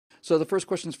So the first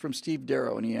question is from Steve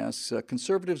Darrow, and he asks,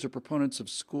 conservatives are proponents of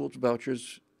school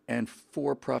vouchers and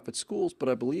for-profit schools, but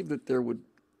I believe that there would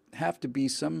have to be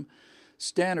some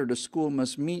standard a school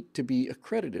must meet to be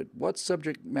accredited. What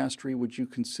subject mastery would you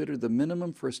consider the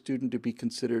minimum for a student to be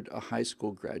considered a high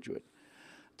school graduate?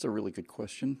 That's a really good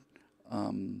question.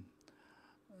 Um,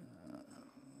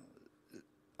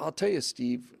 I'll tell you,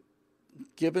 Steve,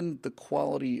 given the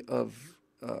quality of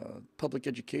public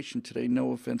education today,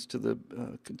 no offense to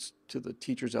the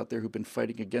teachers out there who've been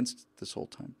fighting against this whole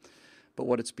time, but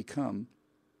what it's become,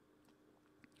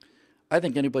 I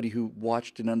think anybody who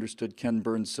watched and understood Ken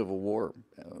Burns' Civil War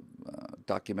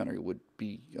documentary would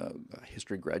be a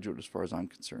history graduate as far as I'm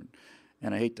concerned.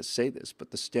 And I hate to say this,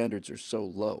 but the standards are so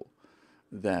low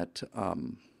that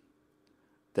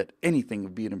that anything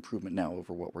would be an improvement now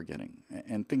over what we're getting.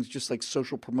 And things just like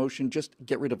social promotion, just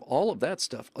get rid of all of that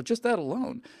stuff, just that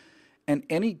alone. And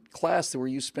any class where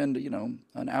you spend,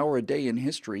 an hour a day in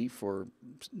history for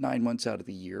 9 months out of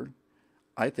the year,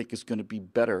 I think is going to be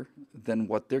better than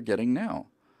what they're getting now.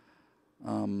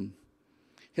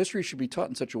 History should be taught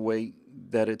in such a way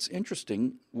that it's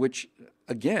interesting, which,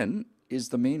 again, is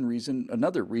the main reason,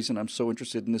 another reason I'm so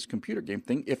interested in this computer game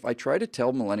thing. If I try to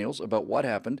tell millennials about what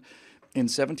happened in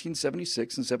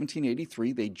 1776 and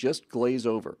 1783, they just glaze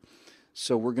over.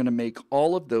 So we're going to make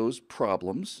all of those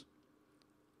problems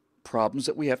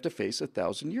that we have to face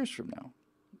 1,000 years from now.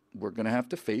 We're going to have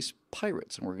to face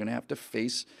pirates, and we're going to have to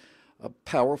face a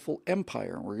powerful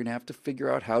empire, and we're going to have to figure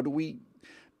out how do we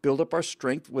build up our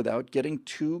strength without getting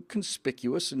too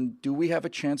conspicuous, and do we have a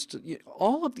chance to,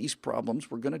 all of these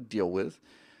problems we're going to deal with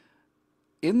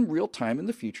in real time in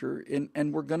the future,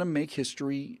 and we're going to make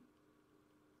history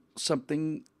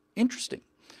something interesting.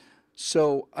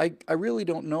 So I really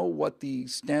don't know what the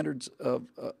standards of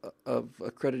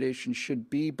accreditation should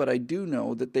be, but I do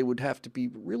know that they would have to be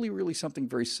really, really something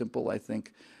very simple, I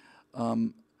think.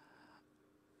 Um,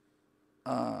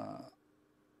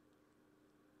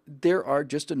 there are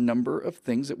just a number of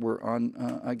things that were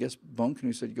on, I guess Bone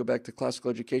Canoe said, you go back to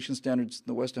classical education standards in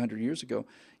the West 100 years ago,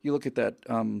 you look at that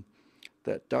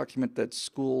that document, that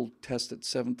school test that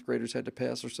 7th graders had to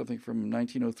pass or something from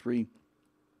 1903.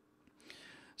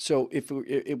 So if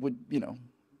it would,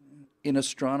 in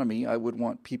astronomy, I would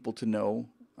want people to know,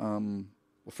 well,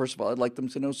 first of all, I'd like them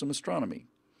to know some astronomy.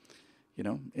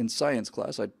 In science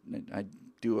class, I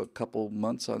do a couple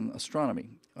months on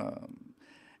astronomy.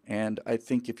 And I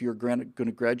think if you're going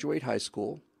to graduate high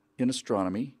school in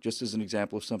astronomy, just as an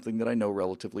example of something that I know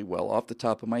relatively well off the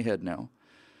top of my head now,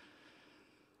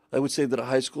 I would say that a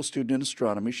high school student in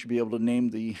astronomy should be able to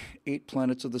name the 8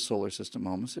 planets of the solar system.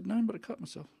 I almost said 9, but I caught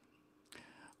myself.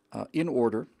 In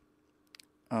order,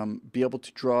 be able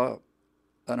to draw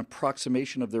an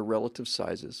approximation of their relative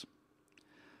sizes,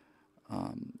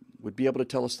 would be able to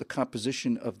tell us the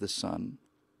composition of the sun.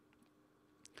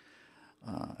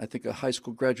 I think a high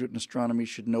school graduate in astronomy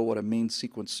should know what a main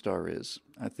sequence star is.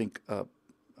 I think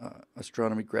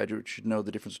astronomy graduate should know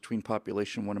the difference between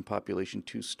population 1 and population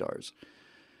 2 stars.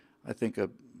 I think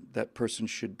that person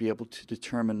should be able to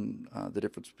determine the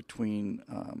difference between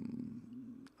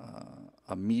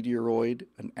a meteoroid,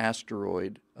 an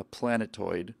asteroid, a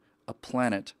planetoid, a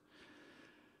planet,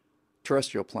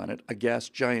 terrestrial planet, a gas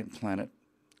giant planet,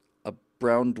 a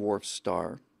brown dwarf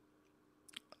star,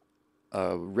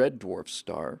 a red dwarf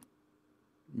star,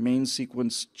 main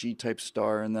sequence G-type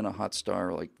star, and then a hot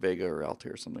star like Vega or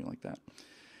Altair or something like that.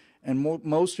 And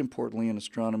most importantly in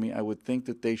astronomy, I would think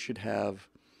that they should have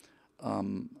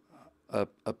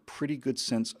a pretty good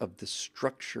sense of the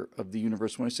structure of the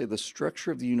universe. When I say the structure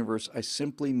of the universe, I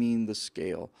simply mean the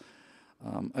scale.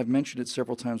 I've mentioned it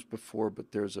several times before,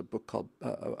 but there's a book called,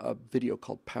 a video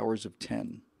called Powers of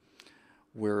 10,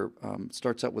 where it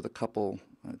starts out with a couple,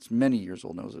 it's many years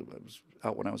old now, it was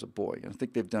out when I was a boy, and I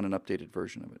think they've done an updated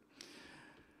version of it.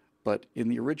 But in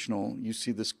the original, you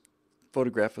see this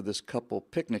photograph of this couple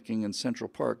picnicking in Central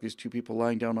Park, these 2 people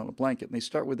lying down on a blanket, and they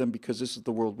start with them because this is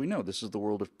the world we know, this is the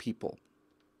world of people.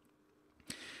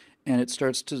 And it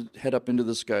starts to head up into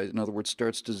the sky, in other words,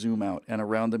 starts to zoom out, and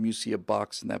around them you see a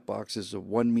box, and that box is a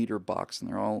 1-meter box, and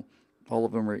they're all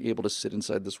of them are able to sit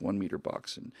inside this 1-meter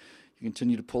box. And you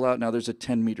continue to pull out, now there's a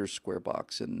 10-meter square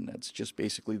box, and that's just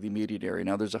basically the immediate area.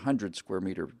 Now there's a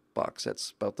 100-square-meter box,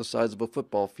 that's about the size of a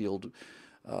football field,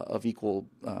 of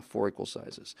 4 equal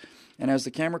sizes. And as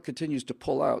the camera continues to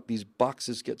pull out, these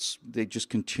boxes they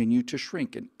just continue to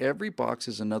shrink, and every box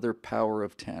is another power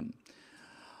of 10.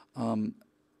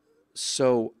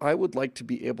 So I would like to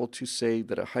be able to say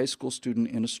that a high school student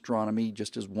in astronomy,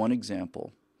 just as one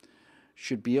example,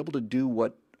 should be able to do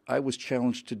what I was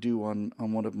challenged to do on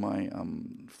one of my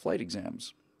flight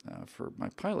exams. for my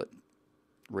pilot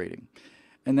rating.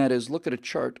 And that is, look at a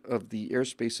chart of the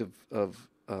airspace of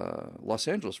Los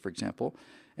Angeles, for example,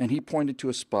 and he pointed to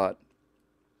a spot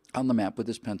on the map with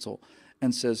his pencil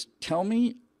and says, tell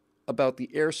me about the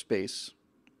airspace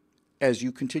as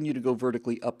you continue to go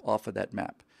vertically up off of that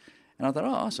map. And I thought, oh,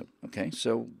 awesome. Okay,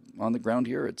 so on the ground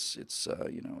here, it's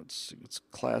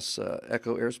class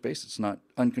Echo airspace. It's not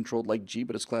uncontrolled like G,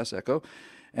 but it's class Echo.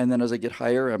 And then as I get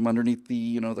higher, I'm underneath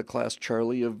the the class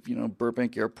Charlie of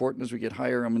Burbank Airport, and as we get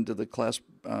higher, I'm into the class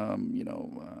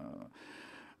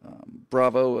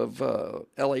Bravo of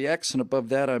LAX, and above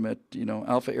that I'm at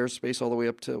Alpha airspace all the way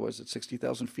up to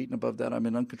 60,000 feet, and above that I'm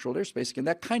in uncontrolled airspace again.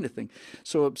 That kind of thing.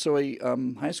 So a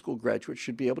high school graduate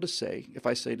should be able to say, if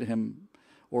I say to him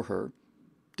or her,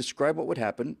 describe what would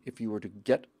happen if you were to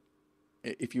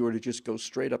just go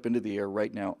straight up into the air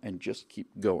right now and just keep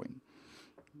going.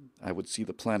 I would see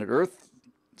the planet Earth.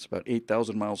 It's about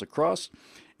 8,000 miles across,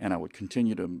 and I would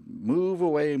continue to move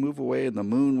away, and the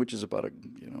moon, which is about a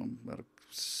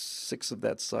sixth of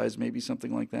that size, maybe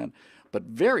something like that, but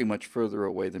very much further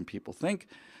away than people think.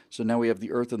 So now we have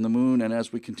the Earth and the moon, and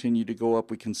as we continue to go up,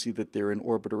 we can see that they're in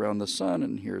orbit around the sun,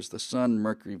 and here's the sun,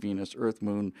 Mercury, Venus, Earth,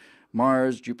 Moon,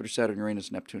 Mars, Jupiter, Saturn,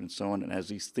 Uranus, Neptune, and so on. And as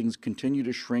these things continue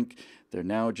to shrink, they're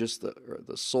now just the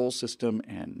solar system,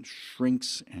 and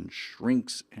shrinks and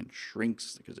shrinks and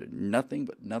shrinks, because they're nothing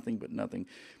but nothing but nothing,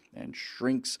 and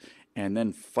shrinks. And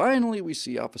then finally we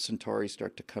see Alpha Centauri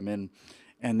start to come in.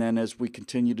 And then as we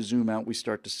continue to zoom out, we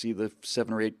start to see the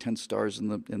 7 or 8, 10 stars in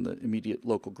the immediate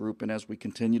local group. And as we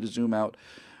continue to zoom out,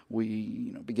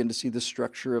 we begin to see the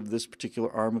structure of this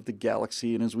particular arm of the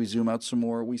galaxy. And as we zoom out some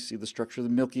more, we see the structure of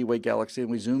the Milky Way galaxy.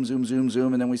 And we zoom, zoom, zoom,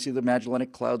 zoom. And then we see the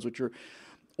Magellanic Clouds, which are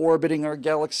orbiting our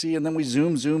galaxy. And then we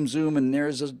zoom, zoom, zoom. And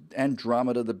there's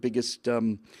Andromeda, the biggest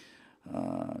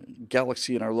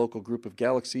galaxy in our local group of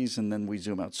galaxies. And then we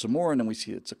zoom out some more, and then we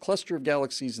see it's a cluster of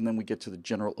galaxies, and then we get to the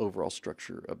general overall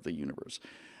structure of the universe.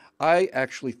 I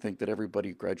actually think that everybody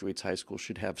who graduates high school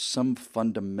should have some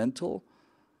fundamental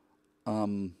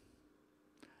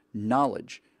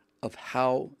knowledge of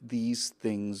how these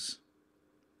things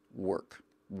work.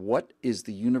 What is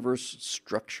the universe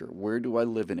structure? Where do I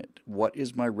live in it? What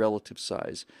is my relative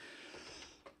size?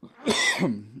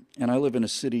 And I live in a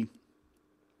city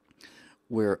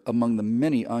where, among the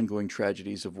many ongoing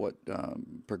tragedies of what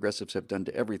progressives have done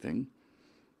to everything,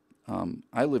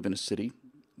 I live in a city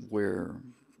where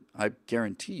I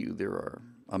guarantee you there are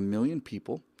 1 million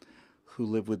people who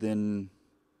live within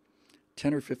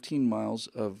 10 or 15 miles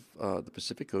of the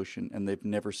Pacific Ocean, and they've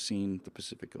never seen the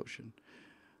Pacific Ocean.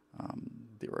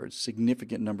 There are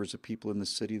significant numbers of people in the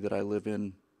city that I live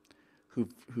in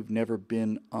who've never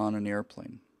been on an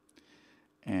airplane.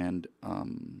 And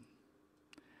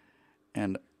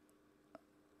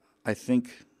I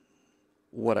think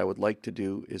what I would like to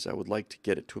do is I would like to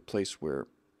get it to a place where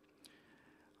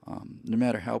no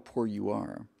matter how poor you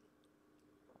are,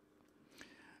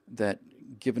 that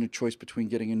given a choice between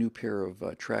getting a new pair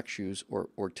of track shoes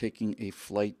or taking a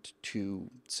flight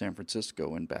to San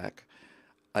Francisco and back,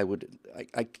 I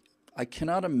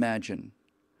cannot imagine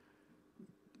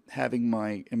having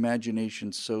my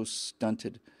imagination so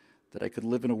stunted that I could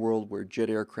live in a world where jet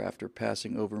aircraft are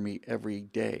passing over me every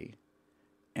day,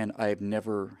 and I've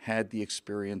never had the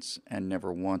experience and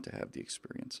never want to have the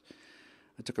experience.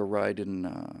 I took a ride in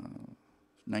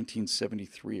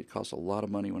 1973. It cost a lot of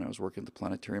money when I was working at the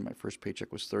planetarium. My first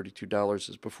paycheck was $32. It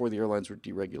was before the airlines were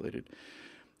deregulated.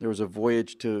 There was a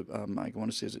voyage to, I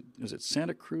want to say, is it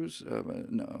Santa Cruz?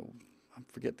 No, I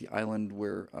forget the island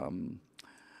where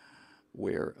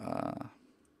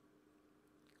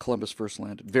Columbus first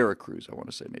landed. Veracruz, I want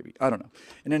to say, maybe. I don't know.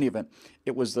 In any event,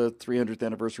 it was the 300th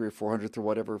anniversary or 400th or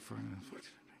whatever.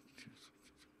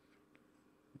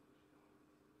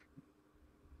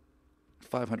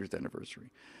 500th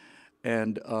anniversary.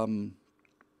 And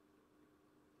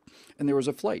there was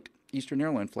a flight, Eastern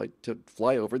Airline flight, to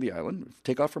fly over the island,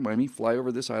 take off from Miami, fly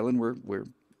over this island where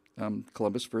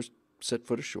Columbus first set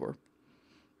foot ashore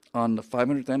on the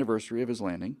 500th anniversary of his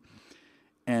landing.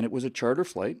 And it was a charter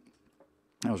flight.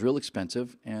 It was real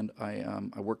expensive, and I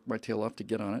worked my tail off to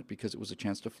get on it because it was a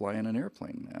chance to fly in an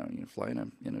airplane, fly in a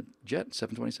jet,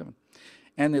 727.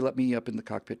 And they let me up in the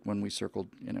cockpit when we circled,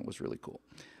 and it was really cool.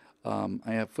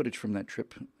 I have footage from that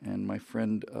trip, and my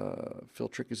friend Phil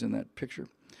Trick is in that picture,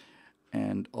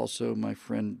 and also my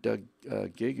friend Doug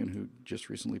Gagan, who just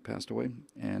recently passed away.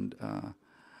 And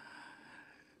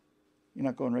you're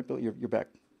not going right, Bill? You're back.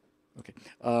 Okay.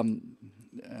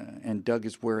 And Doug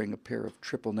is wearing a pair of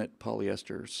triple knit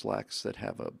polyester slacks that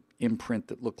have a imprint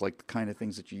that look like the kind of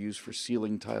things that you use for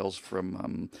ceiling tiles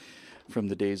from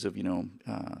the days of,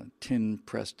 tin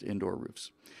pressed indoor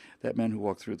roofs. That man who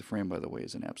walked through the frame, by the way,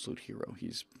 is an absolute hero.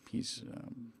 He's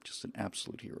just an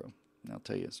absolute hero. And I'll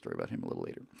tell you a story about him a little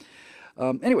later.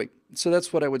 Anyway, so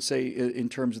that's what I would say in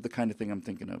terms of the kind of thing I'm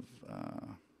thinking of,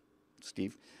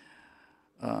 Steve.